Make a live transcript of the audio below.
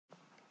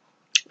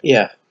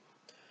Ya,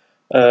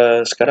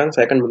 sekarang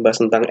saya akan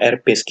membahas tentang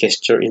Air-based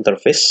Gesture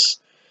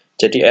Interface.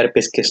 Jadi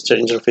Air-based Gesture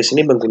Interface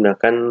ini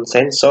menggunakan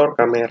sensor,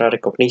 kamera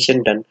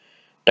recognition, dan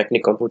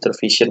teknik computer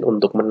vision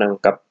untuk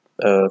menangkap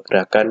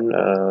gerakan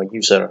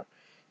user.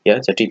 Ya,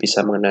 jadi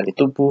bisa mengenali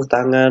tubuh,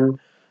 tangan,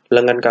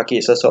 lengan kaki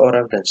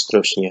seseorang, dan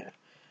seterusnya.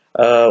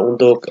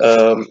 Untuk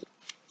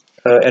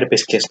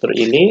Air-based Gesture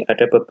ini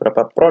ada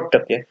beberapa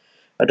produk ya.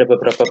 Ada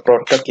beberapa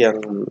produk yang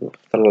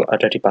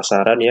ada di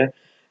pasaran ya.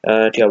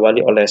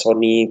 Diawali oleh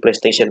Sony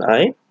PlayStation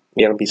Eye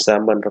yang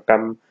bisa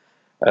merekam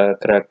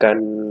gerakan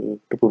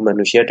tubuh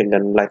manusia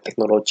dengan light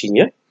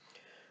teknologinya.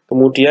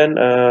 Kemudian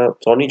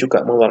Sony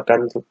juga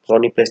mengeluarkan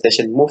Sony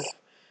PlayStation Move,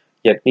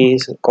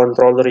 yakni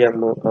controller yang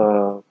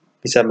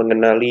bisa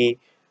mengenali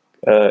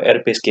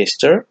air-based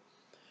gesture.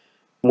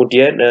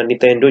 Kemudian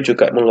Nintendo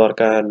juga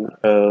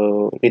mengeluarkan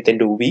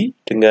Nintendo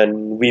Wii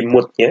dengan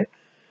Wiimote-nya.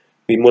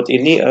 Wiimote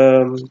ini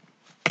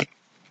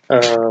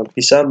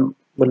bisa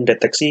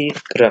mendeteksi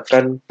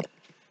gerakan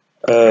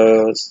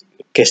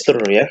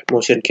gesture ya,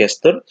 motion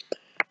gesture.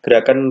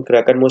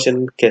 Gerakan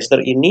motion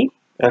gesture ini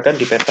akan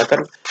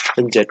dipetakan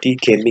menjadi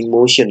gaming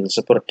motion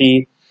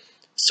seperti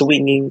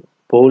swinging,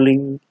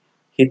 bowling,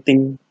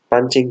 hitting,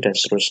 punching, dan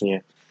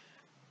seterusnya.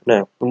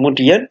 Nah,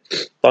 kemudian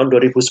tahun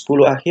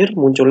 2010 akhir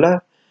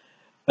muncullah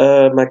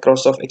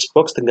Microsoft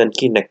Xbox dengan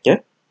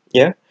Kinect-nya.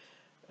 Ya,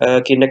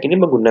 Kinect ini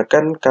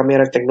menggunakan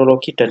kamera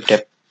teknologi dan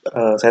depth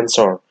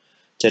sensor.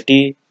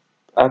 Jadi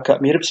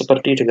agak mirip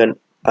seperti dengan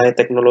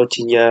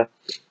teknologinya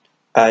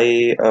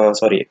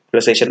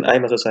PlayStation Eye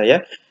maksud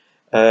saya,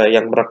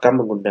 yang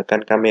merekam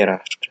menggunakan kamera.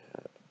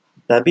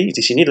 Tapi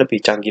di sini lebih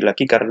canggih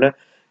lagi karena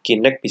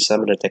Kinect bisa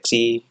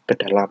mendeteksi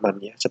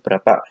kedalaman ya,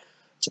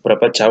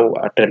 seberapa jauh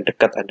dan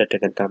dekat Anda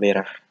dengan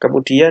kamera.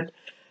 Kemudian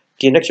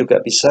Kinect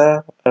juga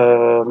bisa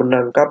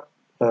menangkap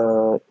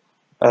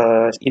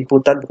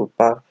inputan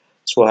berupa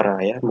suara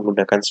ya,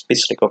 menggunakan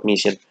speech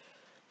recognition.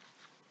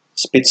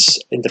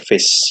 Speech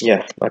interface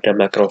ya, ada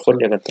mikrofon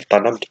yang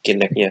tertanam di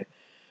Kinect-nya.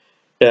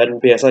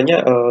 Dan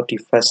biasanya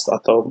device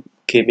atau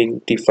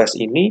gaming device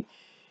ini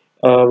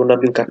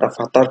menampilkan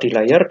avatar di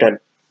layar dan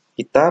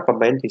kita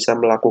pemain bisa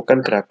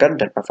melakukan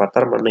gerakan dan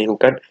avatar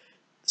menirukan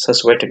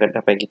sesuai dengan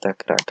apa yang kita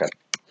gerakan.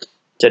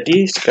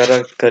 Jadi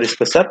sekarang garis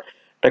besar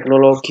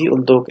teknologi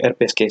untuk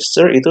air-based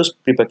gesture itu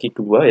dibagi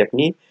dua,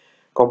 yakni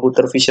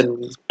computer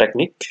vision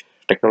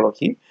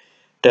teknologi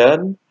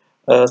dan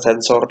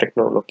sensor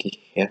teknologi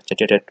ya.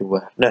 Jadi ada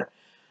dua. Nah,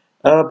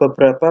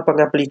 beberapa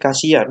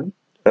pengaplikasian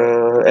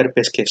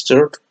air-based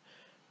gesture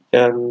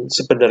yang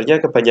sebenarnya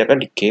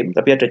kebanyakan di game,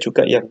 tapi ada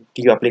juga yang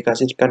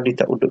diaplikasikan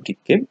tidak untuk di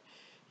game.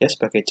 Ya,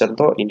 sebagai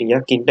contoh ini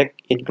ya,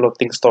 Kinect in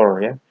Clothing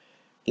Store ya.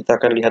 Kita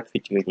akan lihat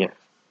videonya.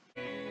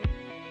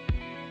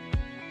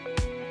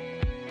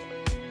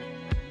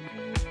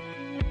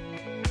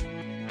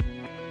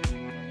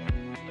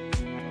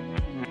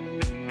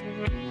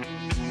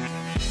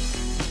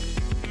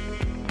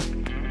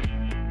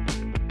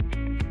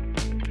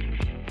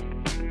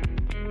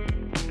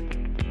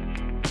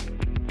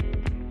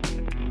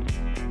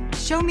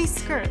 Show me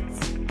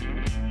skirts.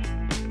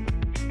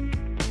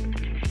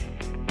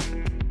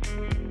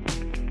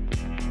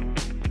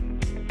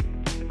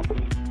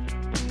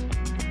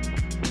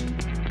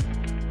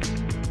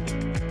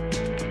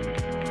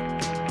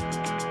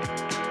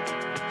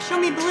 Show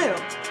me blue.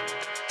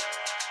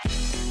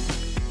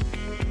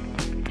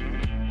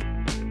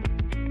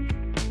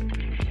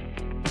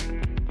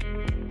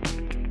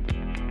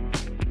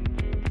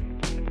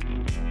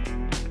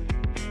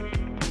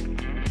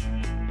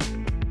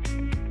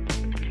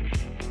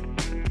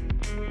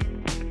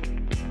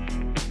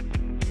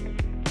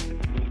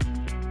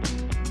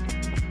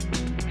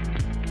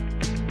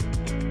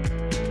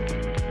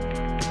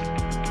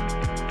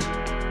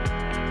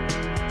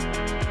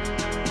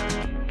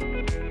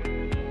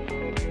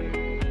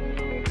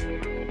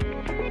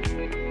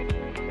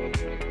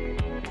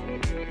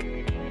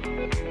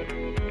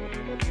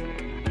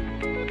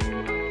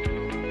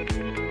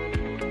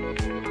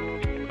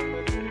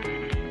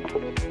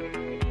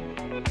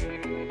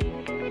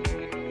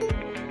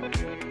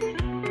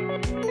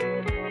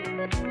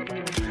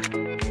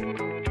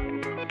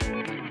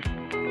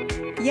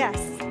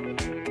 Yes.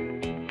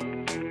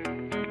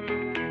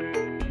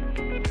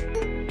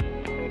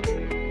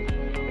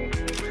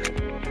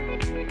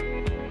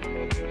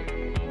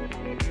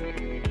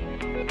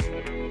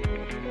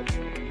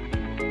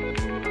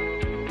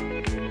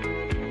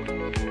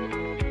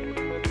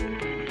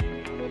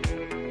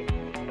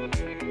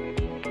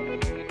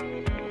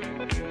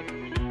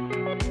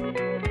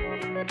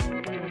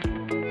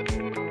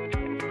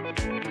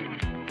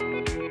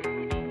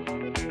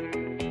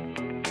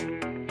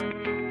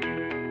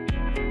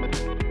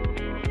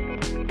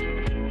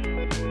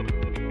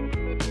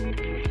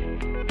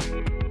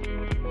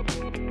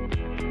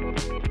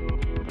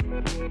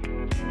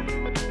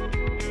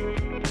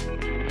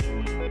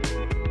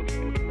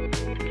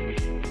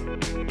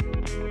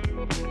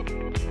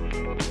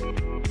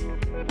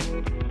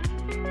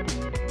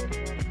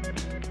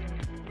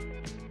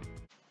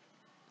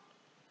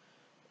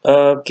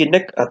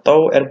 Kinect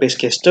atau air-based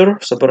gesture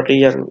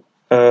seperti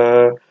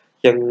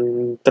yang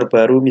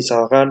terbaru,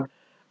 misalkan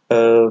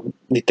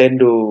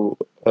Nintendo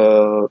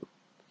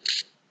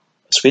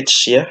Switch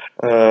ya.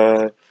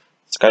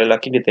 Sekali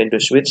lagi, Nintendo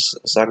Switch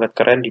sangat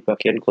keren di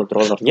bagian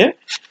kontrolernya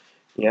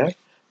ya,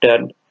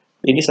 dan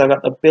ini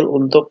sangat appeal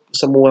untuk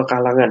semua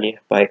kalangan ya,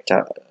 baik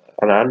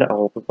anak-anak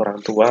maupun orang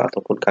tua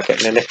ataupun kakek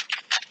nenek,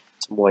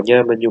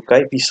 semuanya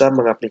menyukai bisa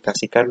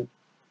mengaplikasikan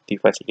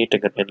device ini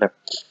dengan enak.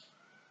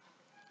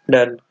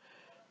 Dan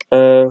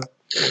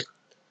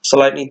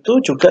selain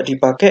itu juga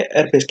dipakai,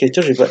 air-based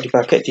gesture juga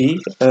dipakai di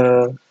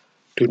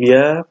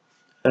dunia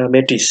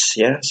medis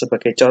ya.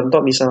 Sebagai contoh,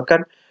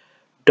 misalkan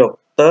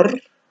dokter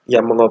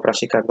yang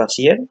mengoperasikan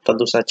pasien,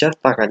 tentu saja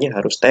tangannya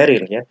harus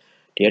steril ya.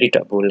 Dia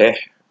tidak boleh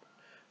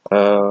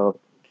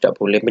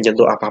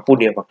menyentuh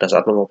apapun ya pada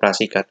saat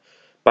mengoperasikan.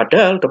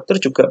 Padahal dokter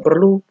juga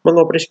perlu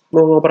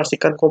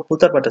mengoperasikan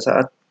komputer pada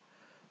saat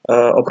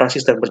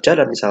operasi sedang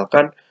berjalan,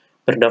 misalkan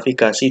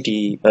bernavigasi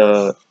di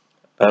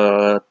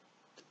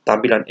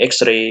tampilan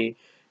X-ray,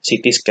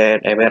 CT scan,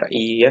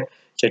 MRI ya.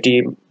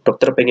 Jadi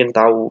dokter pengen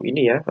tahu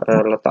ini ya,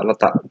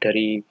 letak-letak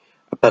dari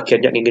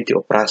bagian yang ingin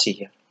dioperasi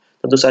ya.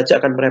 Tentu saja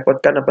akan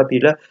merepotkan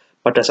apabila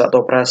pada saat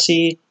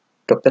operasi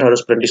dokter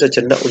harus berhenti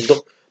sejenak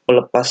untuk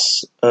melepas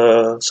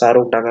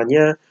sarung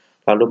tangannya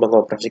lalu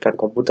mengoperasikan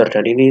komputer,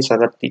 dan ini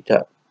sangat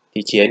tidak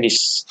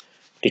higienis,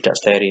 tidak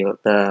steril.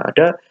 Nah,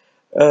 ada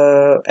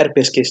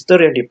air-based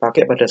gesture yang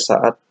dipakai pada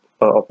saat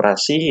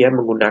operasi ya,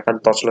 menggunakan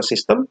touchless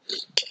system.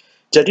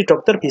 Jadi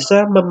dokter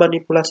bisa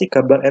memanipulasi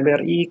gambar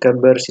MRI,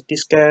 gambar CT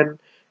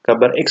scan,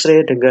 gambar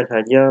X-ray dengan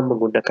hanya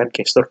menggunakan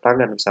gestur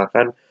tangan,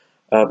 misalkan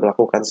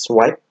melakukan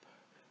swipe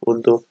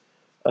untuk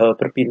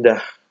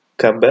berpindah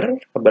gambar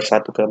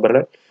satu,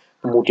 gambar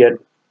kemudian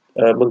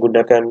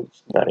menggunakan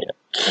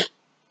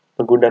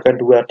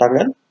dua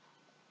tangan,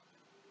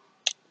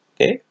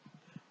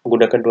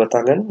 menggunakan dua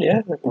tangan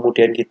ya,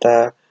 kemudian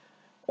kita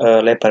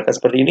lebarkan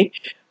seperti ini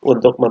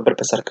untuk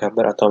memperbesar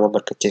gambar atau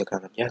memperkecil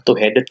gambarnya.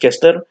 Two-handed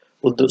gesture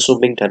untuk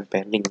zooming dan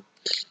panning.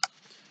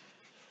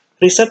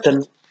 Riset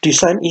dan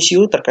desain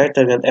isu terkait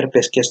dengan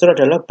air-based gesture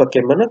adalah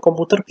bagaimana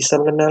komputer bisa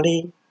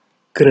mengenali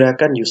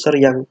gerakan user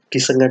yang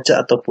disengaja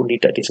ataupun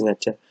tidak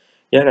disengaja.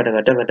 Ya,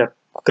 kadang-kadang ada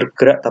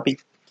gerak tapi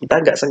kita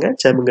nggak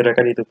sengaja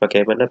menggerakkan itu,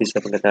 bagaimana bisa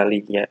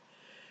mengenalinya.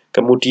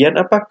 Kemudian,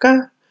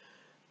 apakah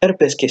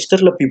air-based gesture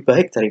lebih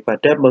baik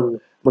daripada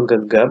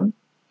menggenggam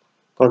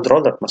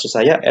controller? Maksud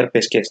saya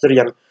air-based gesture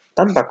yang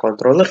tanpa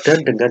controller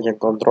dan dengan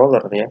yang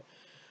controller ya.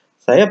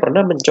 Saya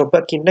pernah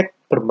mencoba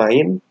Kinect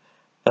bermain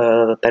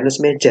tenis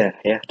meja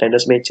ya,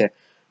 tenis meja.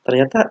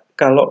 Ternyata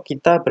kalau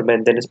kita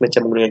bermain tenis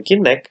meja menggunakan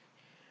Kinect,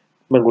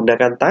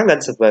 menggunakan tangan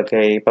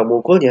sebagai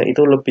pemukulnya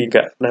itu lebih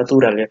nggak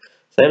natural ya.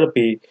 Saya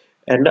lebih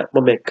enak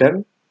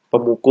memegang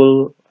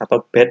pemukul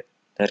atau bat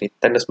dari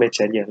tenis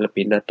mejanya,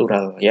 lebih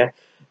natural ya.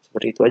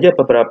 Seperti itu aja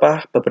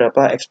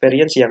beberapa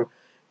experience yang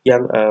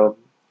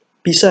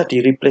bisa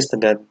di-replace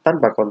dengan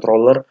tanpa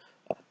controller,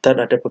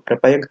 dan ada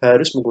beberapa yang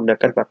harus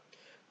menggunakan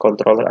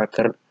controller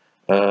agar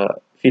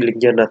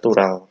feelingnya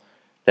natural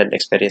dan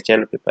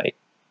experience-nya lebih baik.